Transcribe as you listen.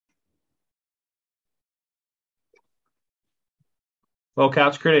Well,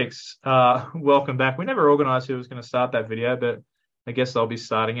 Couch Critics, welcome back. We never organised who was going to start that video, but I guess I'll be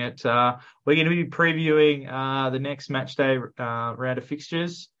starting it. We're going to be previewing the next match day round of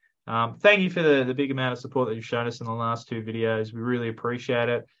fixtures. Thank you for the big amount of support that you've shown us in the last two videos. We really appreciate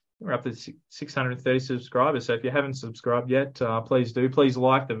it. We're up to 630 subscribers, so if you haven't subscribed yet, please do. Please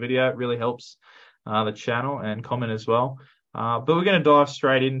like the video. It really helps the channel, and comment as well. But we're going to dive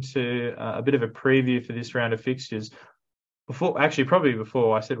straight into a bit of a preview for this round of fixtures. Probably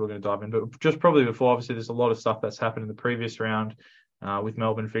before I said we're going to dive in, but just probably before, obviously, there's a lot of stuff that's happened in the previous round with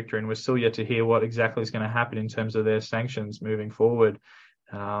Melbourne victory, and we're still yet to hear what exactly is going to happen in terms of their sanctions moving forward.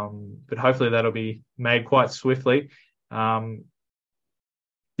 But hopefully that'll be made quite swiftly.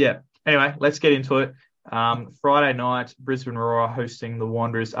 Yeah. Anyway, let's get into it. Friday night, Brisbane Roar hosting the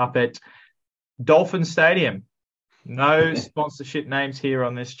Wanderers up at Dolphin Stadium. No sponsorship names here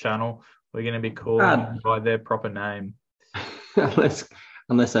on this channel. We're going to be calling them by their proper name.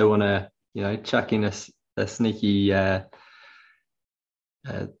 unless I want to, chuck in a sneaky bit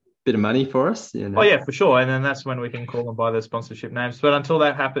of money for us. Oh yeah, for sure. And then that's when we can call them by their sponsorship names. But until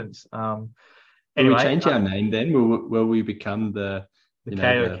that happens, Will anyway, we change our name then? Will we become the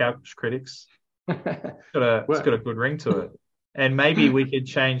KO Couch Critics? It's got a good ring to it. And maybe we could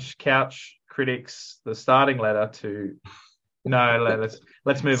change Couch Critics the starting letter to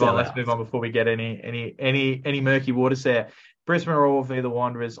let's move on. Let's move on before we get any murky waters there. Brisbane Roar v the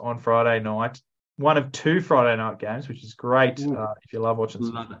Wanderers on Friday night. One of two Friday night games, which is great if you love watching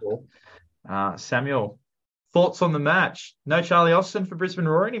some football. Samuel, thoughts on the match? No Charlie Austin for Brisbane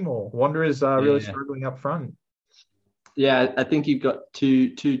Roar anymore. Wanderers are really struggling up front. Yeah, I think you've got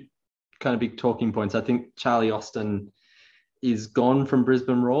two kind of big talking points. I think Charlie Austin is gone from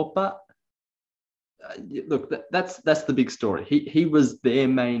Brisbane Roar, but look, that's the big story. He was their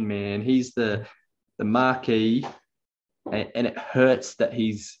main man. He's the marquee, and it hurts that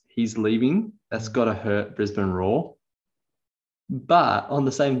he's leaving. That's got to hurt Brisbane Roar. But on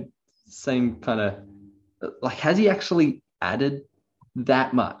the same kind of, like, has he actually added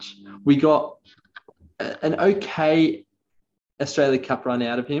that much? We got an okay Australia Cup run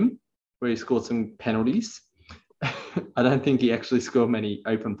out of him where he scored some penalties. I don't think he actually scored many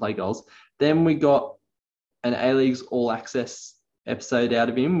open play goals. Then we got an A-League's All Access episode out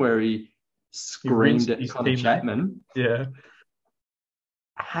of him where he screamed at Connor Chapman. Yeah.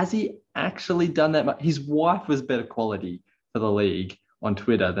 Has he actually done that much? His wife was better quality for the league on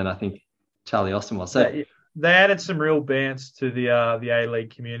Twitter than I think Charlie Austin was. So they added some real bants to the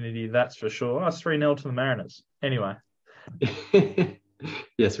A-League community, that's for sure. That's 3-0 to the Mariners. Anyway.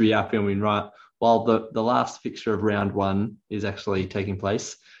 Yes, we are filming right while the last fixture of round one is actually taking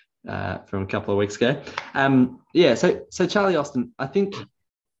place from a couple of weeks ago. So Charlie Austin, I think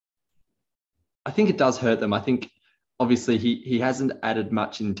it does hurt them. I think obviously he hasn't added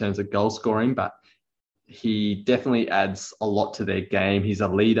much in terms of goal scoring, but he definitely adds a lot to their game. He's a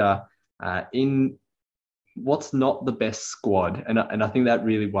leader in what's not the best squad, and I think that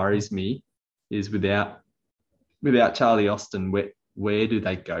really worries me. Is without Charlie Austin, where do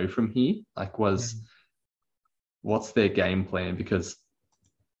they go from here? Like, what's their game plan? Because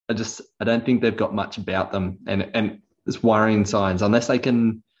I don't think they've got much about them, and there's worrying signs unless they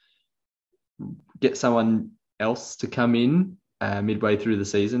can get someone else to come in midway through the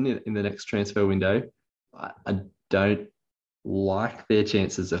season in the next transfer window. I don't like their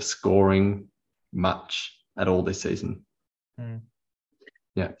chances of scoring much at all this season.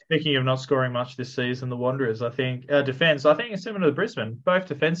 Yeah. Speaking of not scoring much this season, the Wanderers, I think, defence, I think it's similar to Brisbane. Both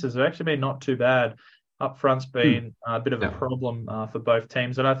defences have actually been not too bad. Up front's been a bit of a problem for both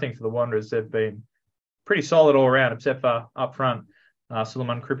teams. And I think for the Wanderers, they've been pretty solid all around, except for up front.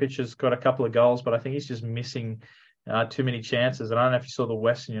 Suleiman Kripic has got a couple of goals, but I think he's just missing too many chances. And I don't know if you saw the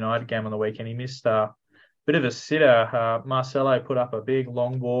Western United game on the weekend. He missed a bit of a sitter. Marcelo put up a big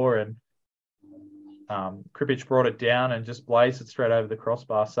long ball, and Kripic brought it down and just blazed it straight over the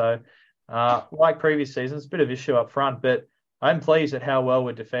crossbar. So, like previous seasons, a bit of issue up front, but I'm pleased at how well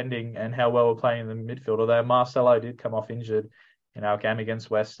we're defending and how well we're playing in the midfield. Although Marcelo did come off injured in our game against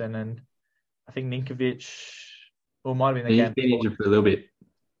Western, and I think Ninkovic, or might have been the game. He's been injured for a little bit.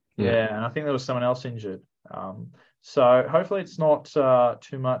 Yeah, and I think there was someone else injured. So hopefully it's not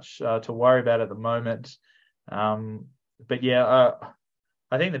too much to worry about at the moment. But yeah,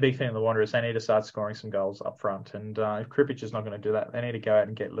 I think the big thing in the Wanderers, they need to start scoring some goals up front. And if Kripic is not going to do that, they need to go out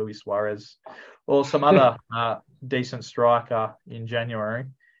and get Luis Suarez or some other decent striker in January.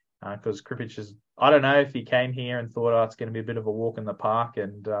 Because Kripic is, I don't know if he came here and thought, it's going to be a bit of a walk in the park,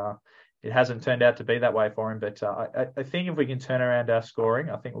 and it hasn't turned out to be that way for him. But I think if we can turn around our scoring,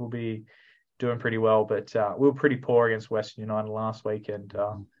 I think we'll be doing pretty well, but we were pretty poor against Western United last week. And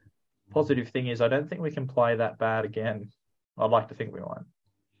positive thing is, I don't think we can play that bad again. I'd like to think we won't.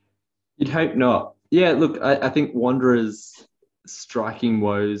 You'd hope not. Yeah, look, I think Wanderers' striking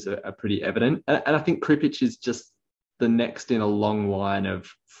woes are pretty evident. And I think Kripic is just the next in a long line of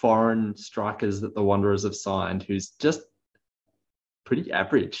foreign strikers that the Wanderers have signed who's just pretty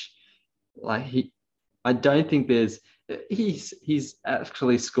average. Like I don't think he's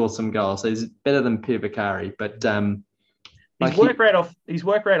actually scored some goals, so he's better than Pivakari. But his work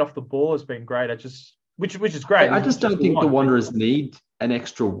rate off the ball has been great. Which is great. I just don't think the Wanderers need an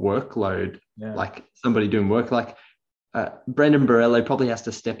extra workload, like somebody doing work. Like Brendan Borrello probably has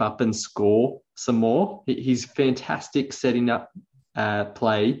to step up and score some more. He's fantastic setting up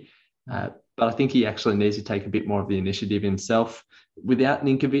play, but I think he actually needs to take a bit more of the initiative himself. Without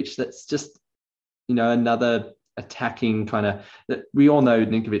Ninkovic, that's just another attacking kind of. We all know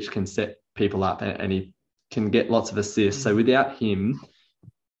Ninkovic can set people up and he can get lots of assists. So without him,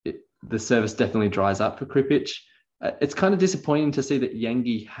 the service definitely dries up for Kripic. It's kind of disappointing to see that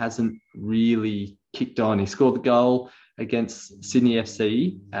Yangi hasn't really kicked on. He scored the goal against Sydney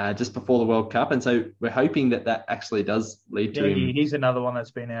FC just before the World Cup, and so we're hoping that actually does lead to him. He's another one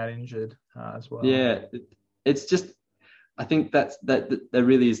that's been out injured as well. Yeah, it's just I think that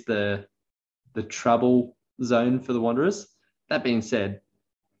really is the trouble zone for the Wanderers. That being said,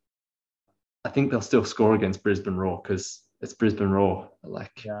 I think they'll still score against Brisbane Roar because it's Brisbane Roar.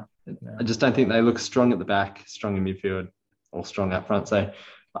 I just don't think they look strong at the back, strong in midfield, or strong up front. So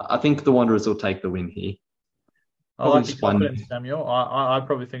I think the Wanderers will take the win here. I like the confidence, Samuel. I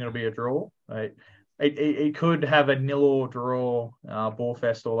probably think it'll be a draw. It could have a 0-0 draw, ball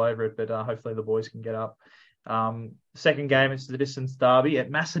fest all over it, but hopefully the boys can get up. Second game, it's the distance derby at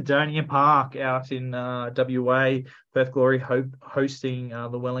Macedonia Park out in WA. Perth Glory hosting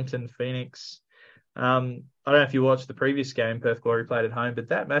the Wellington Phoenix. I don't know if you watched the previous game Perth Glory played at home, but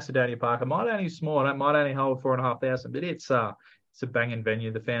that Macedonia Park, it might only small, it might only hold 4,500, but it's a banging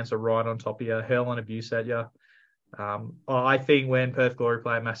venue. The fans are right on top of you, hurling abuse at you. I think when Perth Glory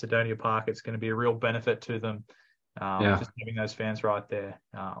play at Macedonia Park, it's going to be a real benefit to them. Just having those fans right there,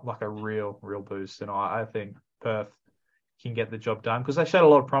 like a real boost. And I think Perth can get the job done because they showed a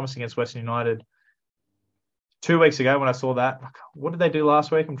lot of promise against Western United 2 weeks ago when I saw that. What did they do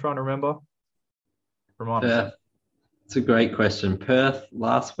last week? I'm trying to remember. Remind me. It's a great question. Perth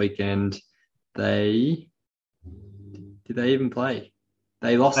last weekend, did they even play?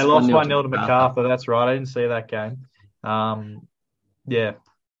 They lost 1-0 to MacArthur. That's right. I didn't see that game. Yeah.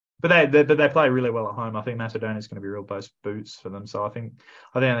 But they play really well at home. I think Macedonia is going to be real boots for them. So I think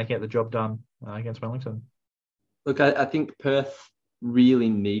they get the job done against Wellington. Look, I think Perth really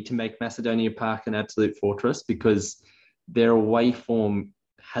need to make Macedonia Park an absolute fortress because their away form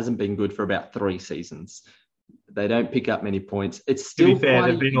hasn't been good for about 3 seasons. They don't pick up many points. It's still to be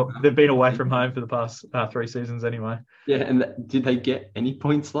fair, they've been away from home for the past 3 seasons anyway. Yeah, and did they get any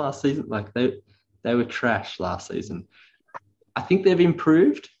points last season? Like they were trash last season. I think they've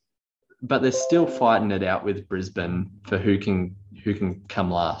improved, but they're still fighting it out with Brisbane for who can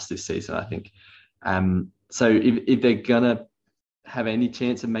come last this season, I think. So if they're gonna have any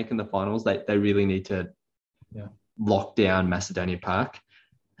chance of making the finals, they really need to lock down Macedonia Park.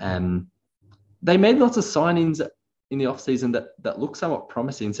 They made lots of signings in the off-season that look somewhat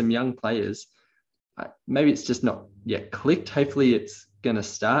promising, some young players. Maybe it's just not yet clicked. Hopefully it's going to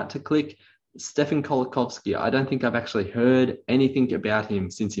start to click. Stefan Kolikovsky, I don't think I've actually heard anything about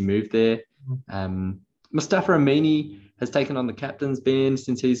him since he moved there. Mustafa Amini has taken on the captain's band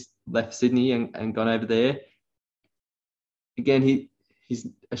since he's left Sydney and gone over there. Again, he's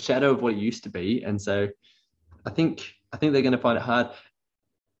a shadow of what he used to be. And so I think they're going to find it hard.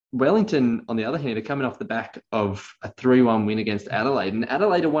 Wellington, on the other hand, are coming off the back of a 3-1 win against Adelaide. And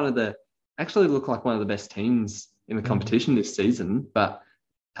Adelaide are actually look like one of the best teams in the competition this season. But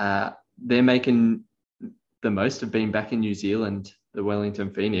they're making the most of being back in New Zealand, the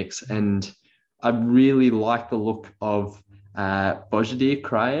Wellington Phoenix. And I really like the look of Bojadir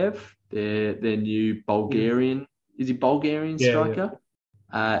Krajev, their new Bulgarian. Is he Bulgarian striker?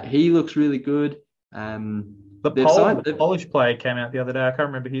 Yeah. He looks really good. The Polish player came out the other day. I can't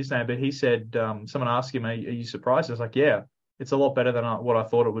remember his name, but he said someone asked him, "Are you surprised?" I was like, "Yeah, it's a lot better than what I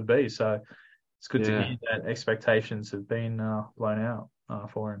thought it would be." So it's good to hear that expectations have been blown out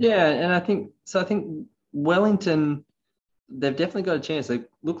for him. Yeah, and I think Wellington, they've definitely got a chance. They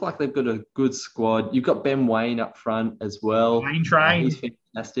look like they've got a good squad. You've got Ben Wayne up front as well. Wayne Train. He's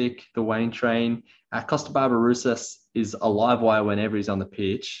fantastic. The Wayne Train. Costa Barbarouses is a live wire whenever he's on the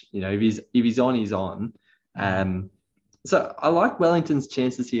pitch. If he's on, he's on. So I like Wellington's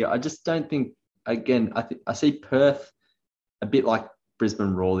chances here. I just don't think. Again, I see Perth a bit like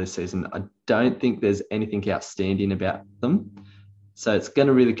Brisbane Roar this season. I don't think there's anything outstanding about them. So it's going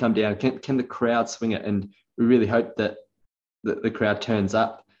to really come down. Can the crowd swing it? And we really hope that the crowd turns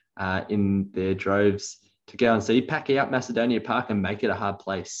up in their droves to go and see, pack out Macedonia Park and make it a hard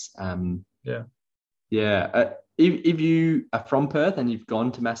place. Yeah. Yeah. If you are from Perth and you've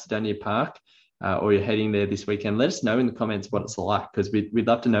gone to Macedonia Park or you're heading there this weekend, let us know in the comments what it's like, because we'd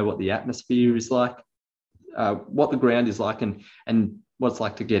love to know what the atmosphere is like, what the ground is like, and what it's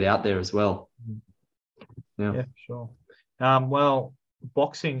like to get out there as well. Yeah, sure. Well,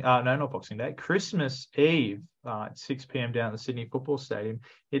 not Boxing Day, Christmas Eve at 6 p.m. down at the Sydney Football Stadium.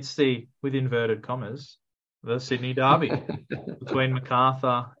 It's with inverted commas, the Sydney Derby between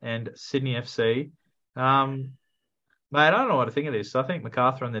Macarthur and Sydney FC. Mate, I don't know what to think of this. I think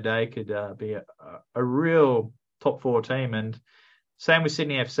Macarthur on the day could be a real top four team, and same with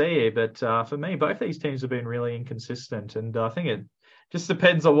Sydney FC. But for me, both these teams have been really inconsistent, and I think it just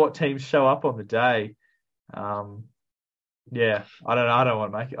depends on what teams show up on the day. Yeah, I don't know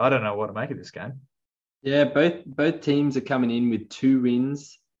what to make of this game. Yeah, both teams are coming in with 2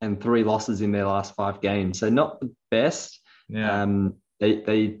 wins and 3 losses in their last 5 games, so not the best. Yeah.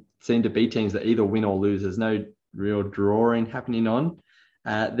 They seem to be teams that either win or lose. There's no real drawing happening on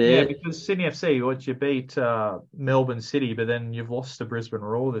there. Yeah, because Sydney FC, you beat Melbourne City, but then you've lost to Brisbane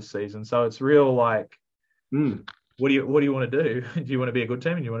Roar this season. So it's real like, what do you want to do? Do you want to be a good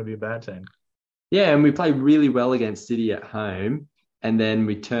team, and do you want to be a bad team? Yeah, and we play really well against City at home, and then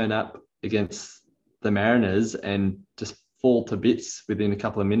we turn up against the Mariners and just fall to bits within a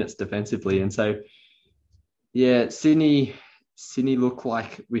couple of minutes defensively. And so, yeah, Sydney look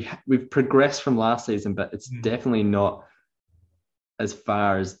like we've progressed from last season, but it's definitely not as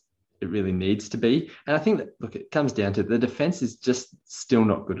far as it really needs to be. And I think that, look, it comes down to the defense is just still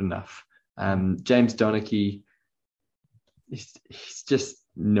not good enough. James Donachie, he's just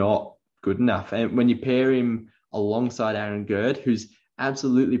not good enough. And when you pair him alongside Aaron Gerd, who's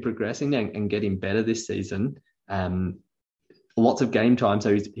absolutely progressing and getting better this season, lots of game time,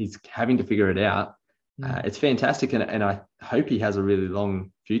 so he's having to figure it out. It's fantastic, and I hope he has a really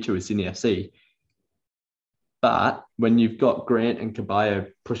long future with Sydney FC. But when you've got Grant and Caballo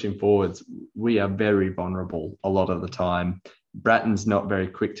pushing forwards, we are very vulnerable a lot of the time. Bratton's not very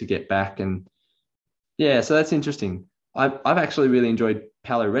quick to get back, and yeah, so that's interesting. I've actually really enjoyed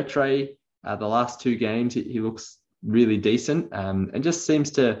Paulo Retre. The last 2 games, he looks really decent, and just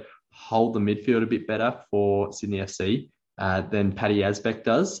seems to hold the midfield a bit better for Sydney FC than Paddy Asbeck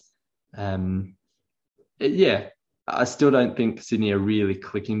does. Yeah, I still don't think Sydney are really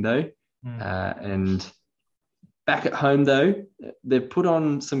clicking though. And back at home though, they've put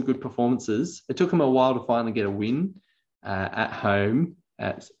on some good performances. It took them a while to finally get a win at home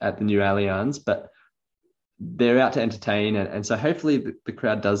at the new Allianz, but they're out to entertain, and so hopefully the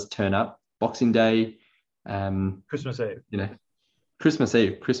crowd does turn up. Boxing Day, Christmas Eve. Christmas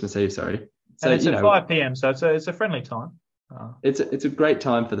Eve. Sorry. So and it's at 5 p.m. So it's a friendly time. It's a great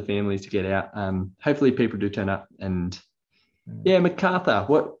time for the families to get out. Hopefully people do turn up. And yeah, Macarthur,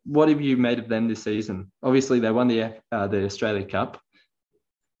 what have you made of them this season? Obviously they won the Australia Cup.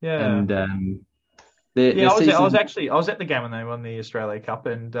 Yeah. And I was at the game when they won the Australia Cup,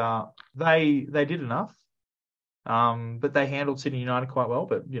 and they did enough. But they handled Sydney United quite well.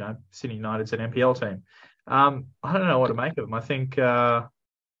 But Sydney United's an NPL team. I don't know what to make of them. I think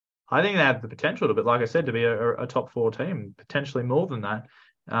they have the potential to, but like I said, to be a top 4 team, potentially more than that.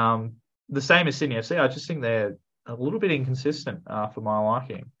 The same as Sydney FC. I just think they're a little bit inconsistent for my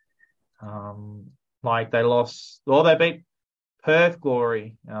liking. Like they beat Perth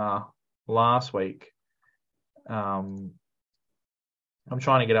Glory last week. I'm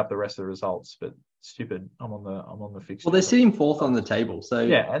trying to get up the rest of the results, but stupid. I'm on the fixture. Well, they're sitting 4th on the table, so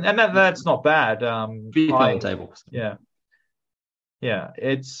yeah, and that's not bad. 5th on the table. Yeah,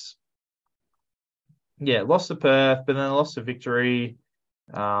 it's lost to Perth, but then lost to Victory.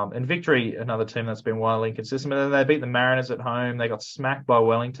 And Victory, another team that's been wildly inconsistent. But then they beat the Mariners at home. They got smacked by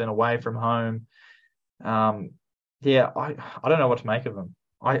Wellington away from home. I don't know what to make of them.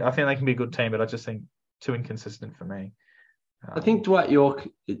 I think they can be a good team, but I just think too inconsistent for me. I think Dwight York,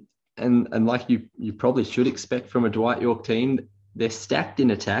 and like you probably should expect from a Dwight York team, they're stacked in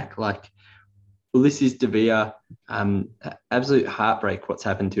attack. Like Ulysses De Villa, absolute heartbreak what's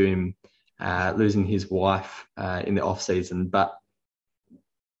happened to him, losing his wife in the off season. But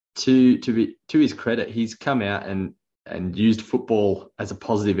to his credit, he's come out and used football as a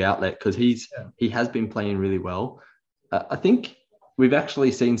positive outlet, because he has been playing really well. I think we've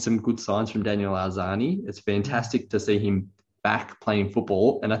actually seen some good signs from Daniel Arzani. It's fantastic to see him back playing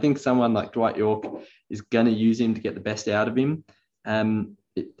football. And I think someone like Dwight York is going to use him to get the best out of him.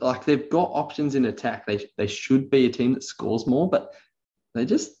 Like they've got options in attack. They should be a team that scores more, but they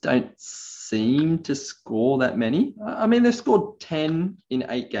just don't seem to score that many. I mean, they've scored 10 in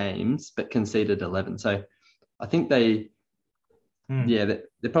 8 games, but conceded 11. So I think there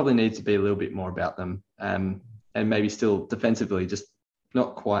probably needs to be a little bit more about them. And maybe still defensively just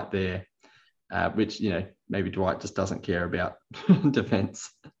not quite there, which, maybe Dwight just doesn't care about defense.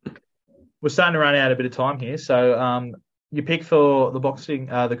 We're starting to run out a bit of time here. So you pick for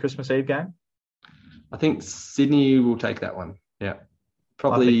the Christmas Eve game? I think Sydney will take that one. Yeah.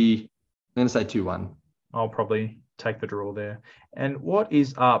 Probably, I'm going to say 2-1. I'll probably take the draw there. And what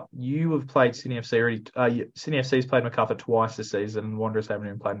is up? You have played Sydney FC already. Sydney FC's played Macarthur twice this season, and Wanderers haven't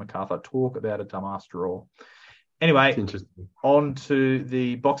even played Macarthur. Talk about a dumbass draw. Anyway, on to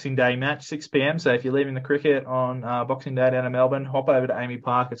the Boxing Day match, 6 p.m. So if you're leaving the cricket on Boxing Day down in Melbourne, hop over to Amy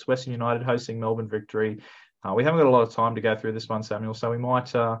Park. It's Western United hosting Melbourne Victory. We haven't got a lot of time to go through this one, Samuel, so we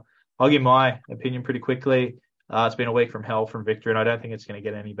might I'll give my opinion pretty quickly. It's been a week from hell from Victory, and I don't think it's going to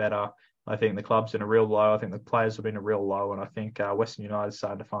get any better. I think the club's in a real low. I think the players have been a real low, and I think Western United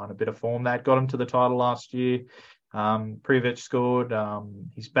started to find a bit of form. That got him to the title last year. Privic scored.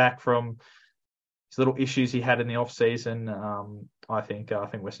 He's back from his little issues he had in the off season. I think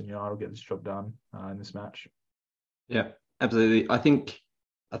Western United will get this job done in this match. Yeah, absolutely. I think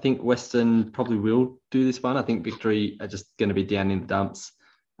Western probably will do this one. I think Victory are just going to be down in the dumps.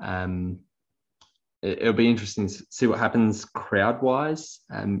 It'll be interesting to see what happens crowd-wise.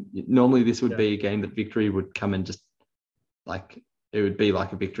 Normally this would be a game that Victory would come and just it would be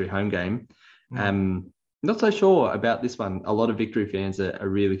like a Victory home game. Not so sure about this one. A lot of Victory fans are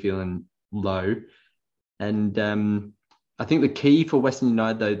really feeling low. And I think the key for Western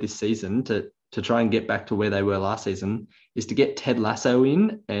United, though, this season to try and get back to where they were last season is to get Ted Lasso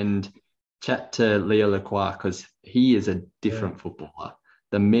in and chat to Leo Lacroix, because he is a different footballer.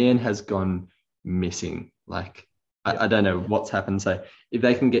 The man has gone missing. I don't know what's happened. So if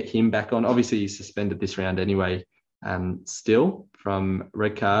they can get him back on, obviously he's suspended this round anyway, still from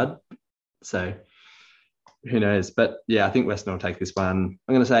red card. So who knows? But yeah, I think Western will take this one.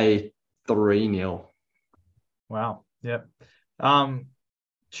 I'm going to say 3-0. Wow. Yep.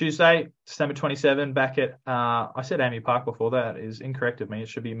 Tuesday, December 27, back at, I said Amy Park before. That is incorrect of me. It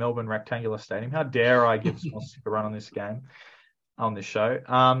should be Melbourne Rectangular Stadium. How dare I give a run on this game, on this show.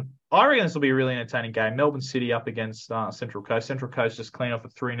 I reckon this will be a really entertaining game. Melbourne City up against Central Coast. Central Coast just clean off a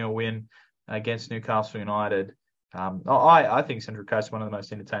 3-0 win against Newcastle United. I think Central Coast is one of the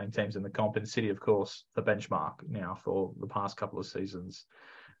most entertaining teams in the comp, and City, of course, the benchmark now for the past couple of seasons.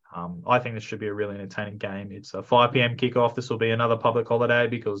 I think this should be a really entertaining game. It's a 5 p.m. kickoff. This will be another public holiday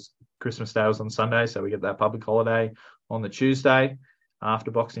because Christmas Day was on Sunday, so we get that public holiday on the Tuesday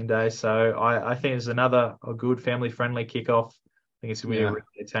after Boxing Day. So I think it's a good family-friendly kickoff. I think it's going to be a really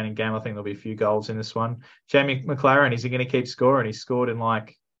entertaining game. I think there'll be a few goals in this one. Jamie McLaren, is he going to keep scoring? He scored in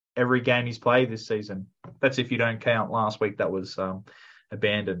every game he's played this season. That's if you don't count last week that was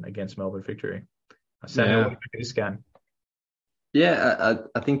abandoned against Melbourne Victory. Samuel, what do you think of this game? Yeah,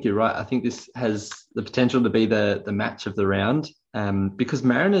 I think you're right. I think this has the potential to be the match of the round, because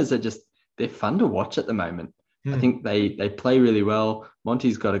Mariners they're fun to watch at the moment. I think they play really well.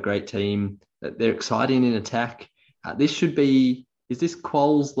 Monty's got a great team. They're exciting in attack. Is this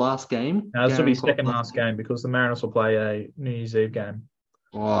Qual's last game? No, this will be second last game because the Mariners will play a New Year's Eve game.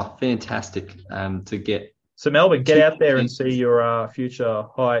 Oh, fantastic to get. So Melbourne, get out there and see your future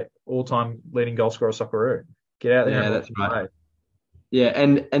all-time leading goal scorer, Socceroo. Get out there. Yeah, that's right. Play. Yeah,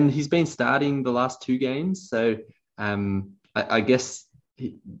 and he's been starting the last 2 games, so I guess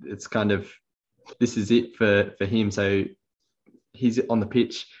it's kind of this is it for him. So he's on the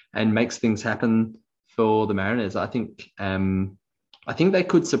pitch and makes things happen for the Mariners. I think they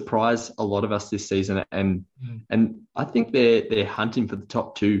could surprise a lot of us this season, and I think they're hunting for the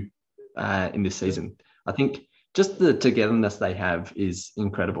top 2 in this season. I think just the togetherness they have is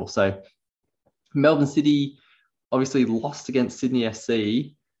incredible. So Melbourne City obviously lost against Sydney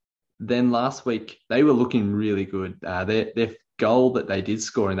FC. Then last week, they were looking really good. Their goal that they did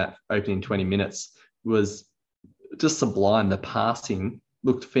score in that opening 20 minutes was just sublime. The passing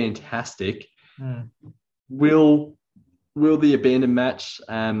looked fantastic. Will the abandoned match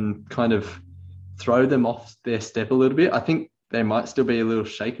kind of throw them off their step a little bit? I think they might still be a little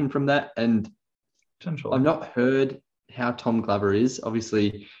shaken from that. And I've not heard how Tom Glover is.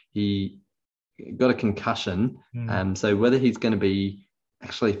 Obviously, he got a concussion. So whether he's going to be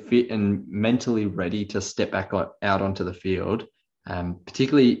actually fit and mentally ready to step back out onto the field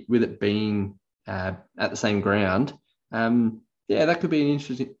particularly with it being at the same ground. Yeah, that could be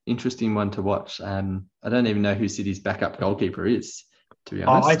an interesting one to watch. I don't even know who City's backup goalkeeper is, to be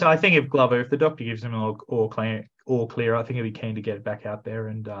honest. I think if the doctor gives him all clear, I think he'll be keen to get back out there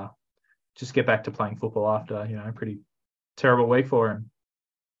and just get back to playing football after a pretty terrible week for him.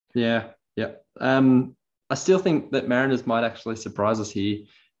 Yeah, yeah. I still think that Mariners might actually surprise us here.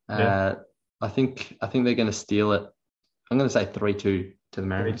 Yeah. I think they're going to steal it. I'm going to say 3-2 to the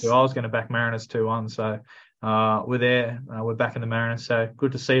Mariners. 3-2. I was going to back Mariners 2-1, so we're there. We're back in the Mariners, so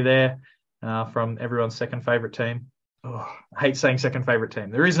good to see there from everyone's second favourite team. Oh, I hate saying second favourite team.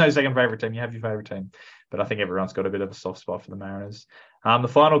 There is no second favourite team. You have your favourite team. But I think everyone's got a bit of a soft spot for the Mariners. The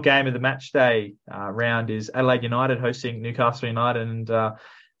final game of the match day round is Adelaide United hosting Newcastle United. And for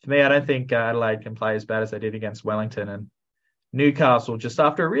me, I don't think Adelaide can play as bad as they did against Wellington. And Newcastle, just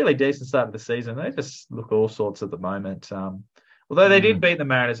after a really decent start of the season, they just look all sorts at the moment. Although they did beat the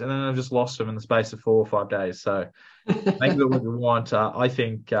Mariners, and then they've just lost them in the space of 4 or 5 days. So make of it what you want. I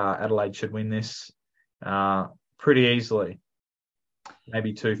think Adelaide should win this pretty easily.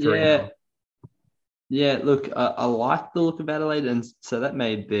 Maybe 2-3. Yeah. Yeah, look, I like the look of Adelaide, and so that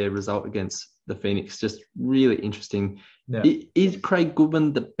made their result against the Phoenix just really interesting. Yeah. Is Craig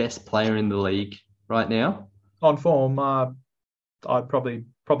Goodwin the best player in the league right now? On form, I'd probably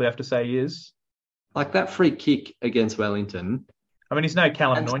have to say he is. Like that free kick against Wellington. I mean, he's no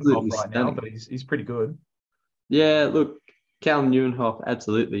Callum Absolutely Neuenhoff right now, stunning. but he's pretty good. Yeah, look, Callum Neuenhoff,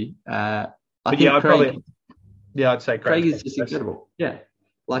 absolutely. I But think I'd say Craig is just incredible. Yeah,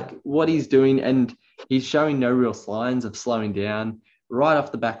 like what he's doing, and he's showing no real signs of slowing down right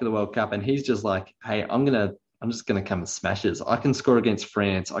off the back of the World Cup, and he's just like, hey, I'm just gonna come and smash this. I can score against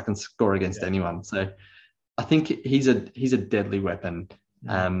France. I can score against anyone. So I think he's a deadly weapon.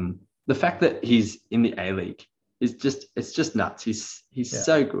 The fact that he's in the A League is just nuts. He's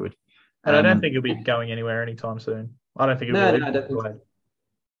so good. And I don't think he'll be going anywhere anytime soon. I don't think he'll be I don't think so.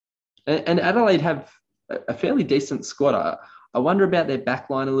 And Adelaide have a fairly decent squad. I wonder about their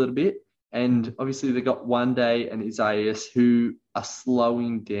backline a little bit. And obviously they've got One Day and Isaias who are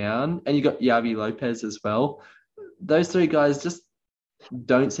slowing down. And you got Yavi Lopez as well. Those 3 guys just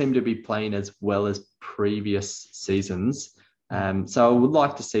don't seem to be playing as well as previous seasons. So I would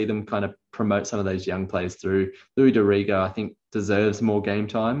like to see them kind of promote some of those young players through. Louis Dorigo, I think, deserves more game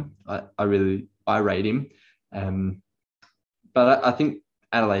time. I rate him. But I think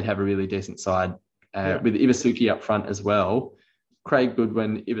Adelaide have a really decent side with Iwasuki up front as well. Craig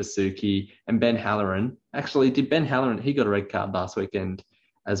Goodwin, Iwasuki, and Ben Halloran. Actually, did Ben Halloran, he got a red card last weekend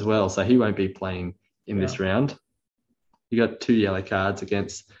as well, so he won't be playing in this round. He got 2 yellow cards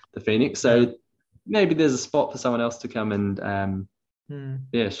against the Phoenix, so maybe there's a spot for someone else to come and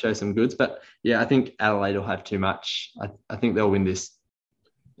show some goods. But yeah, I think Adelaide will have too much. I think they'll win this.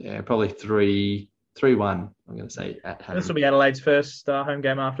 Yeah, probably 3-1. I'm going to say at home. This will be Adelaide's first home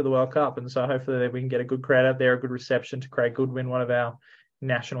game after the World Cup, and so hopefully we can get a good crowd out there, a good reception to Craig Goodwin, one of our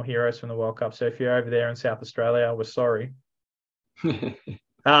national heroes from the World Cup. So if you're over there in South Australia, we're sorry.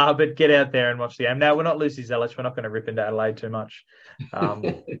 But get out there and watch the game. Now, we're not Lucy Zelich. We're not going to rip into Adelaide too much.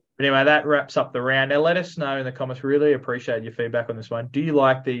 But anyway, that wraps up the round. Now, let us know in the comments. Really appreciate your feedback on this one. Do you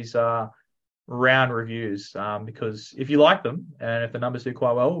like these round reviews? Because if you like them and if the numbers do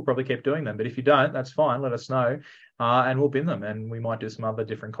quite well, we'll probably keep doing them. But if you don't, that's fine. Let us know and we'll bin them and we might do some other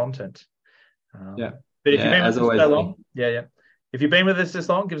different content. But if you've been with us so long, if you've been with us this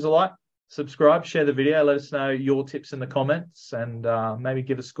long, give us a like. Subscribe, share the video, let us know your tips in the comments and maybe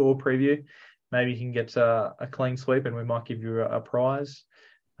give a score preview. Maybe you can get a clean sweep and we might give you a prize.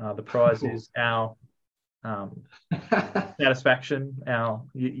 The prize is our satisfaction.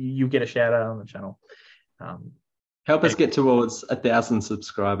 You get a shout out on the channel. Help us get towards 1,000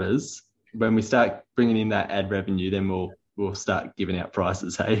 subscribers. When we start bringing in that ad revenue, then we'll start giving out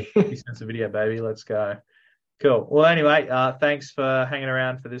prizes, hey? 50 cents a video, baby. Let's go. Cool. Well, anyway, thanks for hanging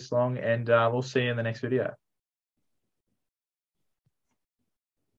around for this long, and we'll see you in the next video.